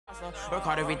Work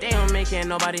hard every day on making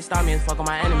nobody stop me and fuck on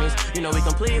my enemies. You know we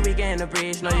complete, we get in the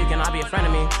breach. No, you cannot be a friend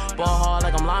of me. Ball hard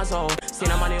like I'm Lonzo. See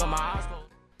no money with my eyes closed.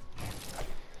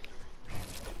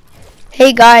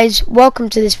 Hey guys, welcome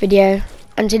to this video,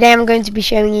 and today I'm going to be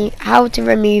showing you how to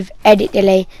remove edit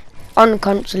delay on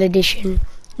console edition,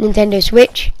 Nintendo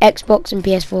Switch, Xbox and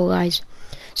PS4 guys.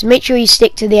 So make sure you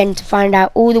stick to the end to find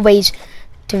out all the ways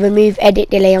to remove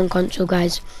edit delay on console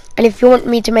guys. And if you want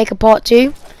me to make a part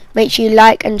 2, make sure you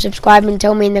like and subscribe and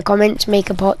tell me in the comments, make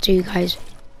a part 2 guys.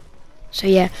 So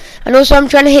yeah, and also I'm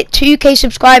trying to hit 2k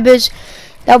subscribers.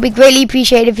 That would be greatly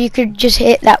appreciated if you could just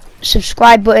hit that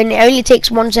subscribe button. It only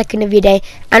takes 1 second of your day.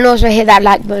 And also hit that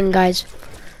like button guys.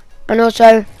 And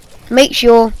also make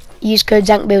sure you use code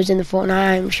ZANKBILLS in the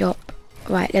Fortnite item shop.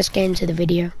 Right, let's get into the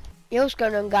video. Yo, what's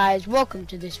going on guys, welcome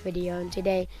to this video, and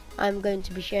today I'm going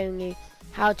to be showing you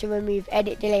how to remove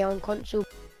edit delay on console,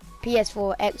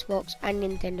 PS4, Xbox and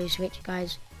Nintendo Switch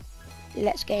guys.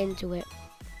 Let's get into it.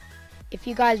 If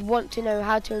you guys want to know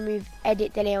how to remove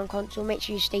edit delay on console, make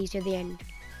sure you stay to the end.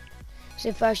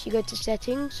 So first you go to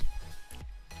settings,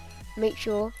 make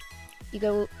sure you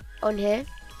go on here,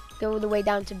 go all the way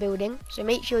down to building. So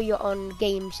make sure you're on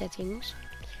game settings,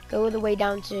 go all the way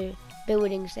down to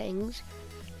building settings.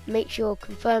 Make sure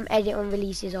confirm edit on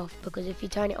release is off, because if you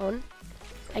turn it on,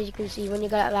 as you can see when you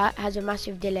go like that, it has a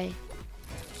massive delay.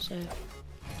 So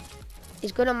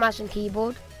it's good on mouse and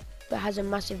keyboard, but has a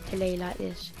massive delay like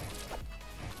this.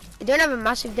 It don't have a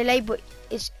massive delay, but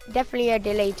it's definitely a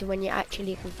delay to when you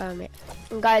actually confirm it.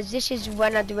 And guys, this is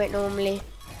when I do it normally.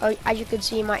 As you can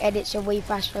see, my edits are way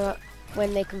faster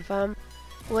when they confirm.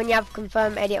 When you have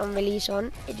confirm edit on release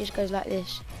on, it just goes like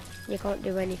this. You can't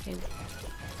do anything.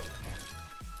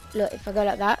 Look, if I go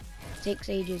like that, it takes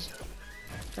ages.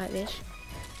 Like this.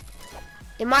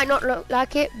 It might not look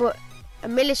like it, but a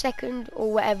millisecond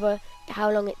or whatever, how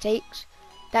long it takes,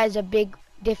 that is a big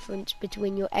difference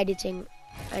between your editing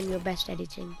and your best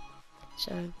editing.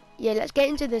 So yeah, let's get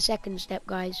into the second step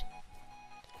guys.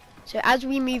 So as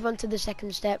we move on to the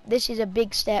second step, this is a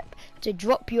big step to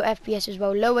drop your FPS as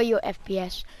well, lower your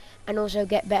FPS and also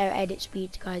get better edit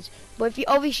speeds guys. But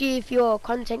if you're a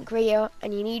content creator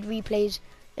and you need replays,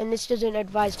 then this doesn't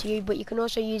advise to you, but you can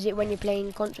also use it when you're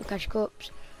playing console cash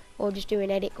cups or just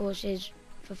doing edit courses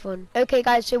for fun. Okay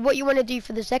guys, so what you want to do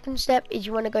for the second step is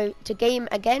you want to go to game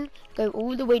again, go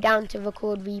all the way down to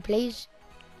record replays.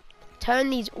 Turn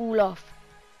these all off.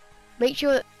 Make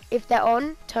sure if they're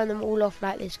on, turn them all off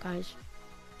like this guys.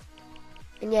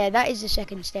 And yeah, that is the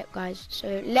second step guys.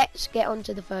 So let's get on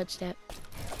to the third step.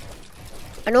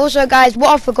 And also guys, what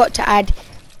I forgot to add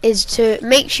is to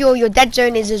make sure your dead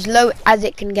zone is as low as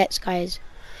it can get guys.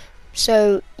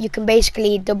 So you can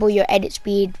basically double your edit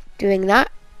speed doing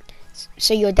that.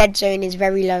 So your dead zone is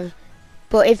very low.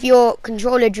 But if your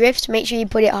controller drifts, make sure you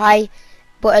put it high,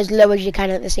 but as low as you can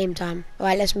at the same time.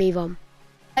 Alright, let's move on.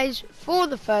 Guys, for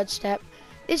the third step,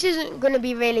 this isn't going to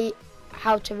be really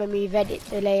how to remove edit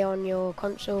delay on your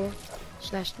console /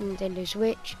 Nintendo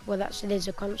Switch. Well, it is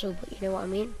a console, but you know what I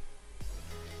mean.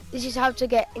 This is how to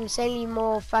get insanely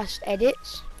more fast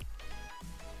edits.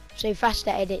 So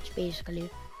faster edits basically.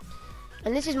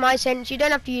 And this is my sense. You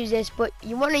don't have to use this, but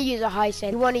you want to use a high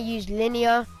sense. You want to use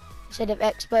linear instead of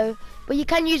expo. But you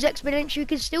can use exponential. You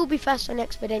can still be fast on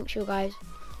exponential guys.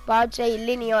 But I'd say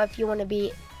linear if you want to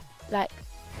be like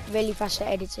really fast at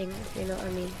editing, if you know what I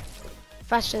mean.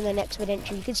 Faster than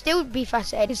exponential. You can still be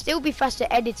faster. You can still be faster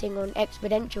editing on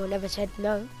exponential. I never said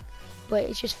no, but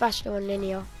it's just faster on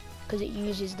linear because it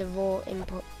uses the raw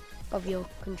input of your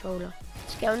controller.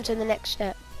 Let's get on to the next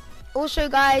step. Also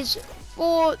guys,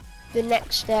 for the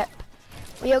next step,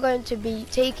 we are going to be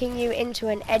taking you into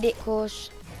an edit course,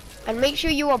 and make sure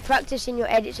you are practicing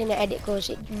your edits in the edit course.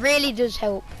 It really does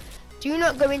help. Do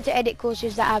not go into edit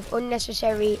courses that have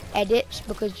unnecessary edits,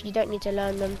 because you don't need to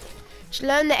learn them. Just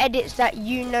learn the edits that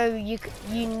you know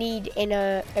you need in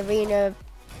a arena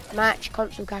match,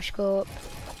 console cash cup,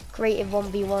 creative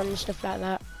 1v1, stuff like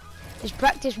that. Just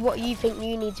practice what you think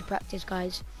you need to practice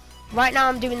guys. Right now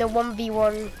I'm doing the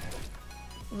 1v1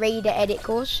 Raider edit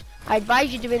course. I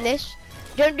advise you doing this.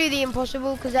 Don't do the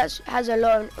impossible, because that has a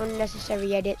lot of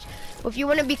unnecessary edits. But if you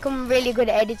want to become really good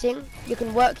at editing, you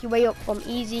can work your way up from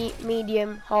easy,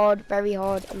 medium, hard, very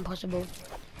hard, impossible.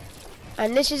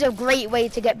 And this is a great way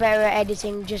to get better at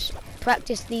editing. Just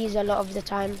practice these a lot of the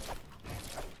time.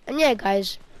 And yeah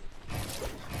guys,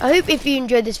 I hope if you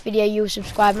enjoyed this video you'll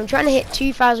subscribe. I'm trying to hit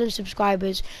 2,000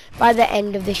 subscribers by the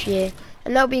end of this year,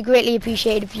 and that would be greatly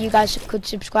appreciated if you guys could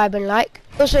subscribe and like.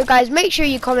 Also guys, make sure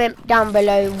you comment down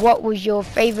below what was your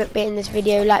favourite bit in this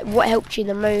video, like what helped you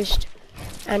the most.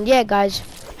 And yeah guys,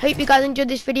 hope you guys enjoyed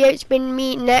this video. It's been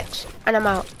me, Nex, and I'm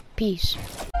out. Peace.